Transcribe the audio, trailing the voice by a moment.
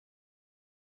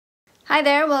Hi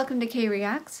there, welcome to K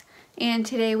Reacts, and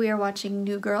today we are watching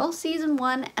New Girl Season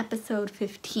 1, Episode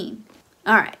 15.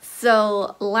 Alright,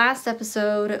 so last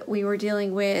episode we were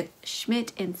dealing with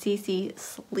Schmidt and Cece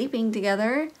sleeping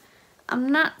together.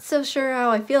 I'm not so sure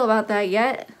how I feel about that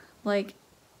yet. Like,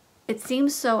 it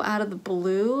seems so out of the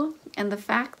blue, and the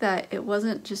fact that it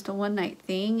wasn't just a one-night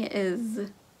thing is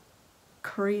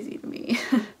crazy to me.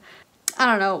 I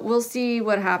don't know, we'll see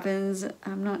what happens.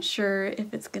 I'm not sure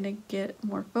if it's gonna get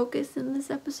more focus in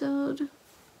this episode.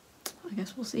 I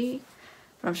guess we'll see.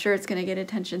 But I'm sure it's gonna get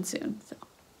attention soon, so.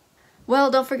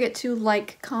 Well, don't forget to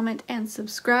like, comment, and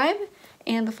subscribe.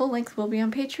 And the full length will be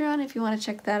on Patreon if you want to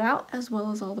check that out, as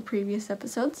well as all the previous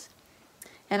episodes.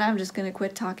 And I'm just gonna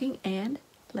quit talking and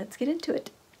let's get into it.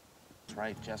 That's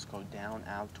right, Jess, go down,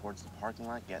 out towards the parking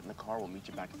lot, get in the car, we'll meet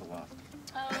you back at the loft.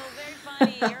 Oh, very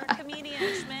funny. You're a comedian,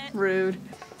 Schmidt. Rude.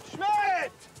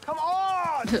 Schmidt! Come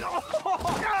on!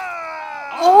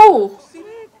 Oh!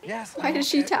 Yes. Why did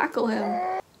she tackle him?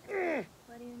 What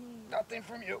do you need? Nothing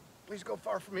from you. Please go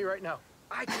far from me right now.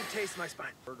 I can taste my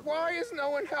spine. Why is no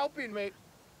one helping me?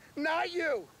 Not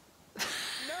you!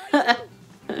 Not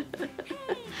you!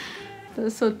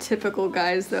 That's so typical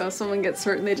guys though. Someone gets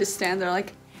hurt and they just stand there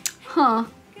like, huh,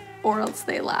 or else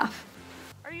they laugh.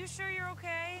 Are you sure you're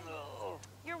okay?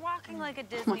 You're walking like a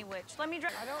Disney witch. Let me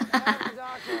drive. I don't have a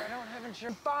doctor. I don't have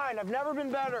insurance. Fine. I've never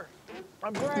been better.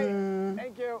 I'm great.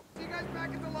 Thank you. See you guys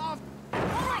back at the loft.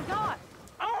 Oh my God.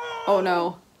 Oh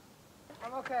no.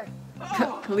 I'm okay.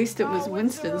 At least it was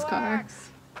Winston's car.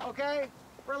 Okay?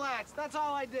 Relax. That's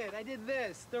all I did. I did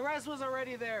this. The rest was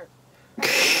already there.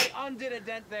 I undid a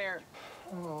dent there.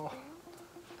 Oh.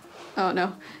 Oh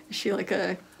no. Is she like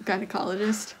a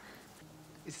gynecologist?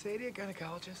 Is Sadie a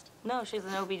gynecologist? No, she's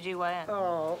an OBGYN.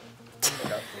 Oh.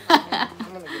 I'm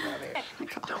gonna get out of here. Oh my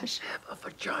gosh. Have a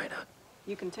vagina.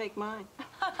 You can take mine.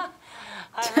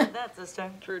 I heard that, sister.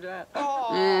 True that.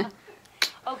 Eh.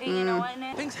 Okay, you know what,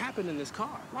 Nick? Things happened in this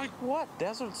car. Like what?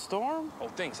 Desert storm? Oh,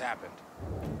 things happened.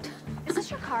 Is this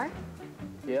your car?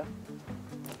 Yeah.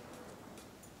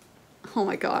 Oh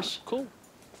my gosh. Cool.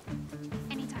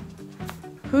 Anytime.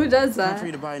 Who does Time for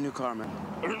you that? to buy a new car, man.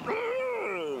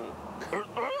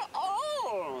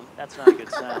 That's not a good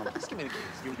sound. Just give me the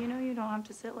keys. You know you don't have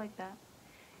to sit like that.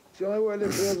 It's the only way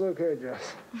that feels okay,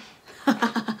 Jess.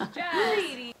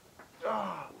 Jess!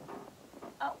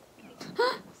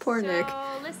 Poor Nick.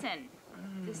 So, listen.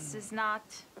 This is not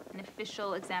an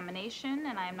official examination,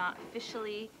 and I am not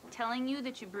officially telling you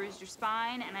that you bruised your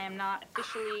spine, and I am not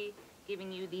officially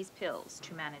giving you these pills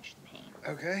to manage the pain.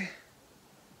 Okay.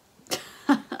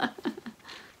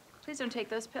 Please don't take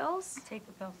those pills. Take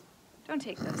the pills. Don't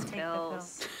take those Take the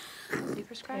pills. You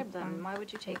prescribed Take them. them. Why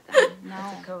would you take them? No.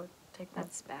 That's a code. Take that.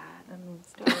 That's bad. That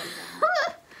means Don't do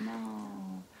that.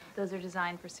 No. Those are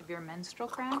designed for severe menstrual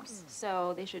cramps,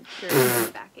 so they should cure your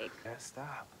backache. Yeah,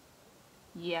 stop.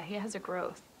 Yeah, he has a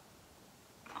growth.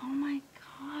 Oh my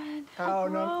God. Oh,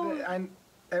 no. gross.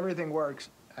 Everything works.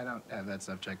 I don't have that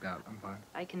stuff checked out. I'm fine.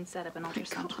 I can set up an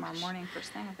ultrasound tomorrow morning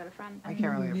first thing. I've got a friend. I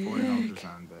can't really afford an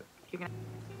ultrasound, but... You're gonna...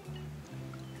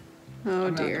 Oh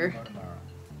I'm not dear. gonna go tomorrow.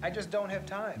 I just don't have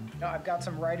time. No, I've got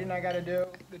some writing I gotta do.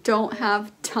 Don't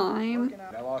have time.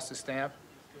 I lost a stamp.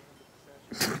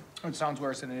 It sounds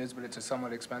worse than it is, but it's a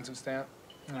somewhat expensive stamp,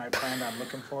 and I planned on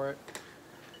looking for it.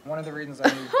 One of the reasons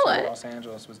I moved to What? Los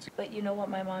Angeles was to... But you know what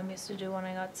my mom used to do when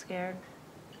I got scared?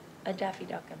 A Daffy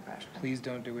Duck impression. Please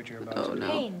don't do what you're about Oh, to do. no.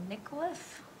 Hey,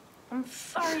 Nicholas. I'm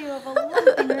sorry you have a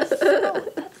lump in your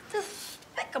throat. That's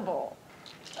despicable.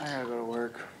 I gotta go to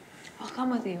work. I'll come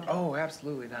with you. Oh,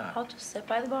 absolutely I'll not. just sit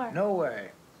by the bar. No way.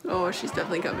 Oh, she's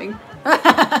definitely coming.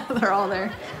 They're all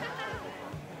there.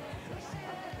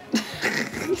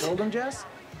 You told him, Jess?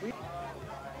 With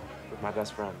my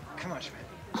best friend. Come on, Schmidt.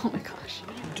 Oh my gosh.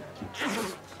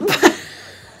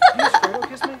 You straight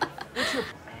kiss me? What's your...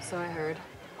 So I heard.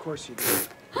 Of course you did.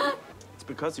 It's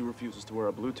because he refuses to wear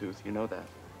a Bluetooth, you know that.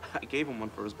 I gave him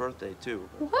one for his birthday, too.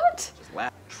 What? Just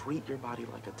laugh. Treat your body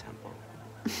like a temple.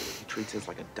 He treats his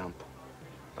like a dump.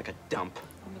 Like a dump.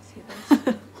 Let me see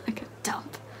this. Like a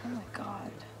dump. Oh my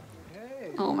God.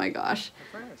 Hey, Oh my gosh.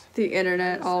 we're friends. The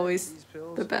internet always These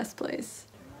pills. the best place.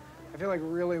 I feel like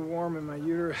really warm in my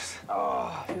uterus.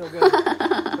 Oh, I feel good.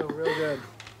 I feel real good.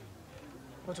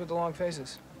 What's with the long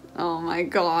faces? Oh my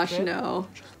gosh, no.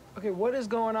 Okay, what is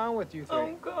going on with you three?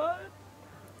 Oh God.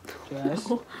 Jess?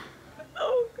 No.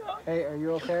 Oh God. Hey, are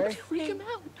you okay? Freak him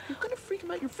out. You're gonna freak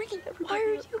him out. You're freaking everybody Why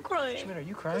are out. you crying? Schmidt, are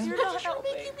you crying? You're not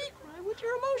helping. Making me cry with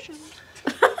your emotions.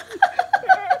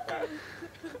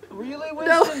 Really,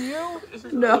 Winston, you?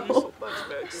 No.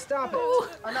 Stop it.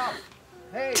 Enough.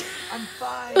 Hey, I'm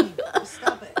fine.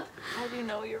 Stop it. How do you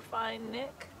know you're fine,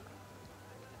 Nick?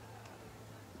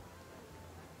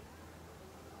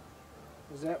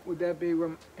 Would that be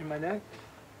in my neck?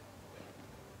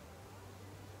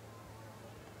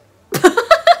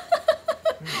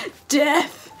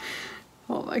 Death.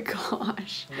 Oh my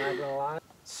gosh. I'm not gonna lie.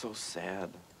 So sad.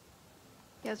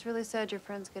 Yeah, it's really sad your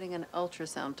friend's getting an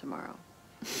ultrasound tomorrow.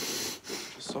 It's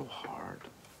so hard.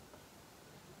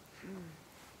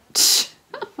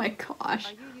 Oh my gosh.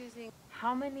 Are you using...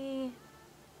 How many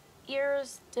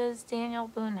ears does Daniel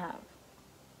Boone have?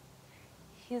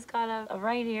 He's got a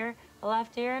right ear, a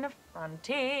left ear, and a front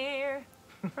ear.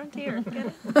 Frontier,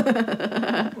 get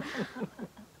it?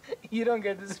 You don't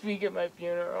get to speak at my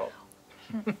funeral.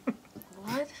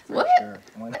 What? What? Sure.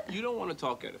 You don't want to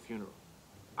talk at a funeral.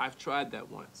 I've tried that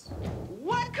once.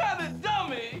 What kind of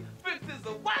dummy fixes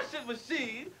a washing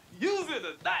machine using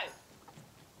a knife?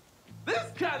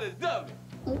 This kind of dummy.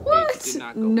 What? did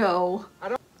not go No.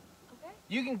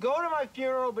 You can go to my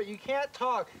funeral, but you can't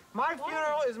talk. My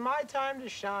funeral is my time to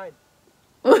shine.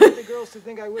 What? The girls to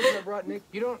think I wouldn't have brought Nick.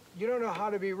 You don't know how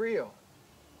to be real.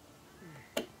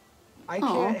 I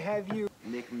can't have you.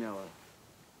 Nick Miller,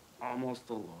 almost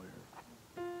a lawyer.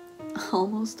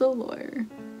 Almost a lawyer.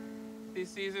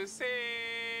 This is a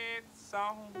sad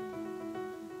song.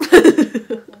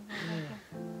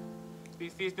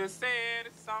 This is the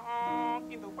saddest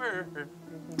song in the world.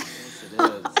 Yes, it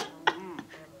is.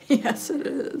 Yes, it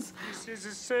is. This is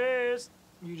a sad.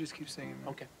 You just keep singing.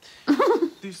 Okay.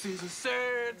 This is a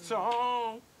sad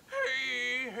song.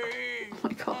 Hey, hey. Oh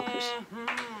my gosh.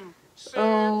 Sad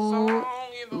Oh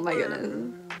song in the my world.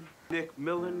 goodness. Nick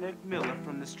Miller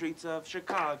from the streets of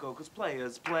Chicago, 'cause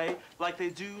players play like they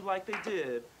do, like they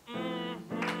did.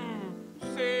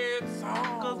 Sad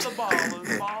song. 'Cause the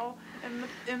ballers ball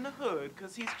in the hood,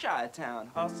 'cause he's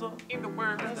Chi-Town hustle. In the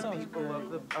world. The people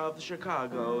of the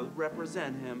Chicago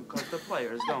represent him, 'cause the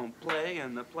players don't play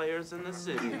and the players in the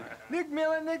city. Nick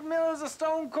Miller's a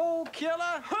stone cold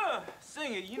killer. Huh,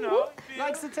 sing it, you know.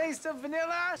 Likes the taste of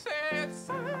vanilla. Sad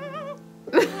song.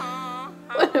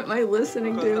 What am I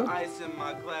listening 'Cause the to? ice in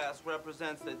my glass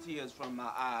represents the tears from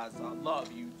my eyes. I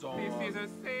love you, dog. This is a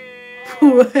sad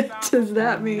What does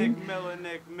that mean?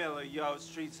 Nick Miller, yo,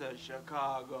 streets of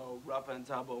Chicago, rough and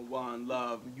tumble, one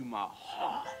love, you my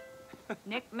heart.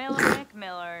 Nick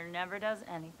Miller never does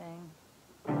anything.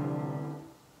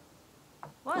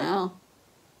 What? Wow.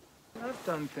 I've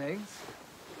done things.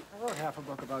 I wrote half a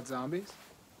book about zombies.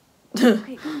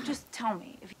 Okay, just tell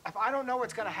me. If I don't know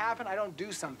what's gonna happen, I don't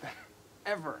do something.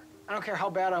 Ever. I don't care how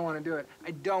bad I want to do it.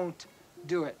 I don't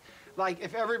do it. Like,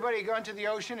 if everybody got into the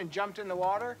ocean and jumped in the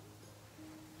water,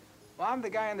 well, I'm the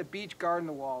guy on the beach guarding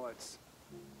the wallets.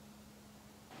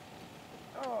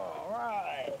 All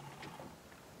right.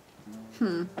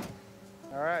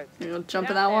 All right. You go jump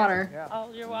in that water. Yeah.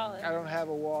 Oh, your wallet. I don't have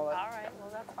a wallet. All right, well,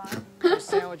 that's fine. I have a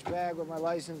sandwich bag with my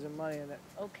license and money in it.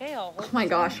 Okay, I'll hold Oh my the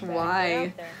gosh, sandwich back. why? Get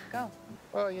out there. Go.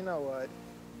 Well, you know what?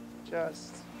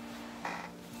 Just.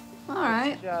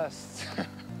 Alright. Oh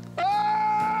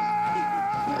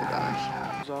Oh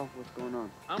gosh. What's going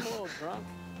on? I'm a little drunk,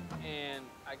 and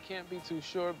I can't be too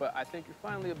sure, but I think you're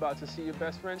finally about to see your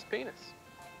best friend's penis.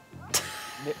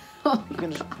 Oh You're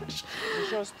gonna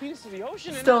show his penis to the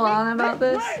ocean. and Still not me? on about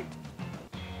this? Wait!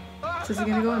 Is he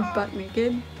gonna go in butt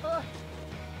naked?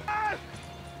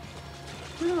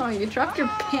 No, you dropped your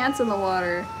pants in the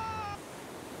water.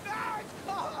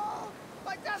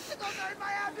 My testicles hurt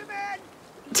my abdomen!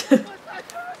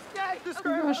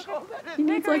 Oh gosh. He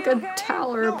needs like a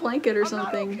towel or a blanket or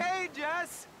something. I'm not okay,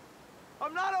 Jess.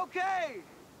 I'm not okay.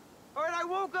 All right, I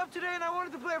woke up today and I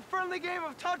wanted to play a friendly game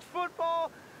of touch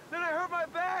football. Then I hurt my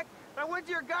back. And I went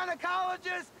to your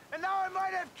gynecologist, and now I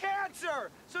might have cancer.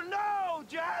 So no,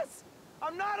 Jess,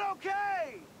 I'm not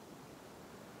okay.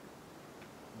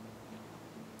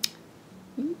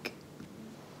 Eek.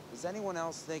 Does anyone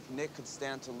else think Nick could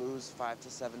stand to lose 5 to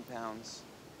 7 pounds?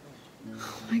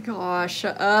 Oh my gosh,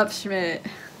 shut up, Schmidt.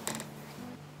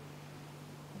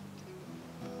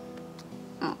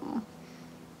 Oh.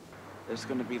 There's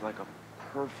gonna be like a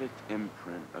perfect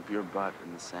imprint of your butt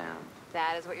in the sand.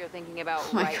 That is what you're thinking about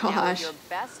Oh my right now with gosh. your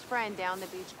best friend down the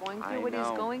beach going I through what he's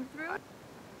know. going through?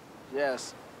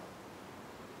 Yes.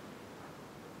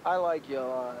 I like you a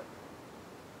lot.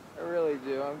 I really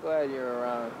do. I'm glad you're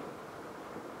around.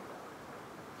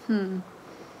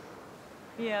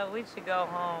 Yeah, we should go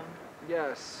home.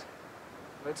 Yes.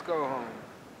 Let's go home.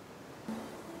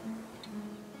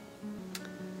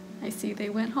 I see they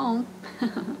went home.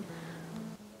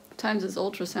 What time's his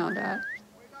ultrasound at?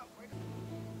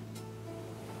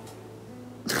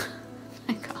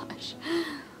 My gosh.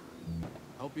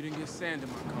 Hope you didn't get sand in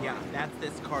my car. Yeah, that's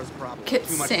this car's problem. Get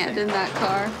Too much sand in that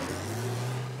car.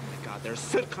 Oh my God, there's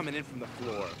soot coming in from the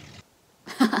floor.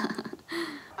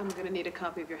 I'm gonna need a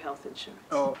copy of your health insurance.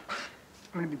 Oh,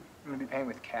 I'm gonna be paying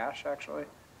with cash, actually.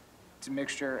 It's a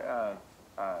mixture of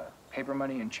paper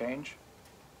money and change.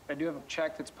 I do have a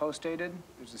check that's post-dated.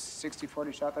 There's a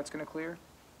 60/40 shot that's gonna clear.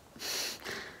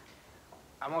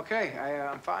 I'm okay.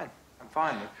 I'm fine. I'm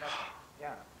fine.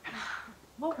 Yeah.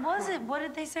 What was it? What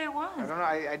did they say it was? I don't know.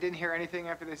 I didn't hear anything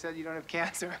after they said you don't have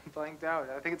cancer. I blanked out.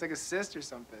 I think it's like a cyst or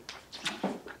something.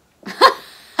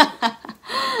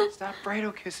 Stop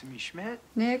Brado kissing me, Schmidt.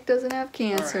 Nick doesn't have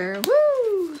cancer. Right.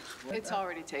 Woo! It's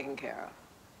already taken care of.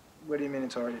 What do you mean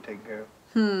it's already taken care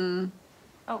of?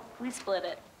 Oh, we split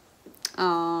it. Oh.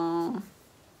 All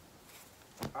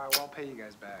right, well, I'll pay you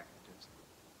guys back.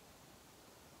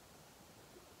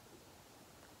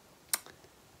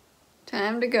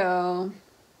 Time to go.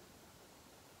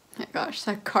 My gosh,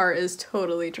 that car is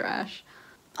totally trash.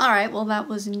 Alright, well that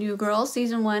was New Girl,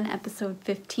 Season 1, Episode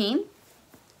 15.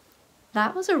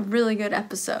 That was a really good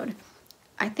episode.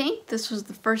 I think this was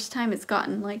the first time it's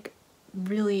gotten, like,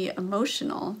 really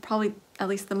emotional. Probably at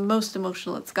least the most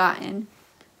emotional it's gotten.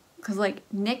 Because, like,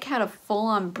 Nick had a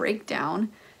full-on breakdown,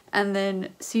 and then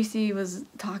Cece was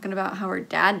talking about how her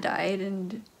dad died,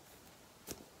 and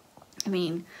I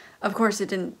mean, of course it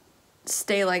didn't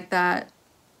stay like that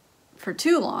for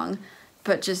too long,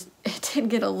 but just it did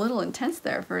get a little intense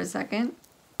there for a second.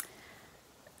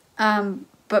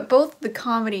 But both the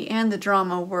comedy and the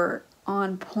drama were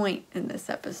on point in this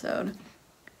episode,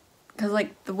 because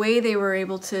like the way they were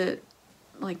able to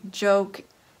like joke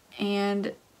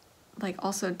and like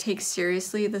also take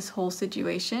seriously this whole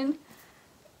situation,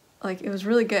 like it was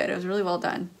really good. It was really well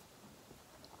done.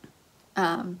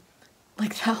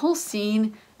 Like that whole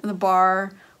scene in the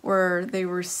bar where they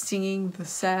were singing the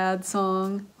sad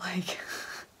song, like,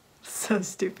 so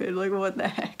stupid, like, what the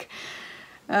heck?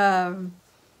 And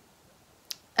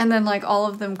then, like, all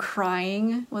of them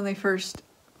crying when they first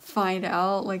find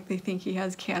out, like, they think he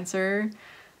has cancer,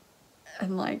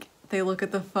 and, like, they look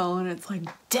at the phone, and it's like,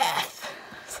 death!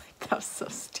 It's like, that was so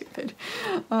stupid.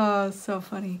 Oh, so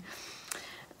funny.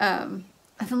 And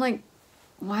then, like,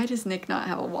 why does Nick not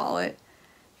have a wallet?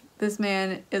 This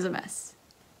man is a mess.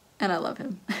 And I love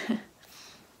him.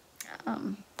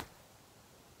 And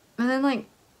then, like,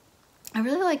 I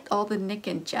really liked all the Nick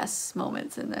and Jess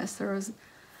moments in this. There was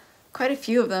quite a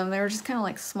few of them. They were just kind of,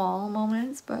 like, small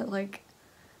moments, but, like,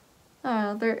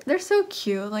 they're so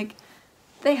cute. Like,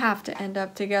 they have to end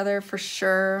up together for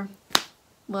sure.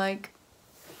 Like,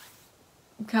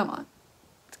 come on.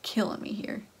 It's killing me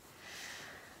here.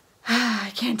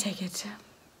 I can't take it.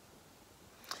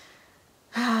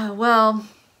 Well,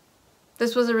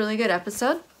 this was a really good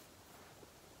episode.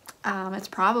 It's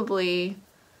probably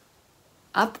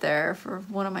up there for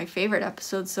one of my favorite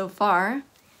episodes so far.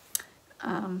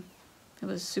 It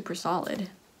was super solid.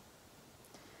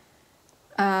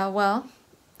 Well,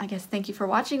 I guess thank you for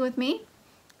watching with me.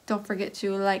 Don't forget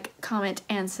to like, comment,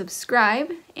 and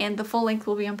subscribe. And the full link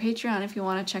will be on Patreon if you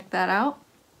want to check that out.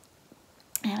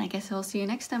 And I guess I'll see you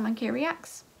next time on Kay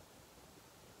Reacts.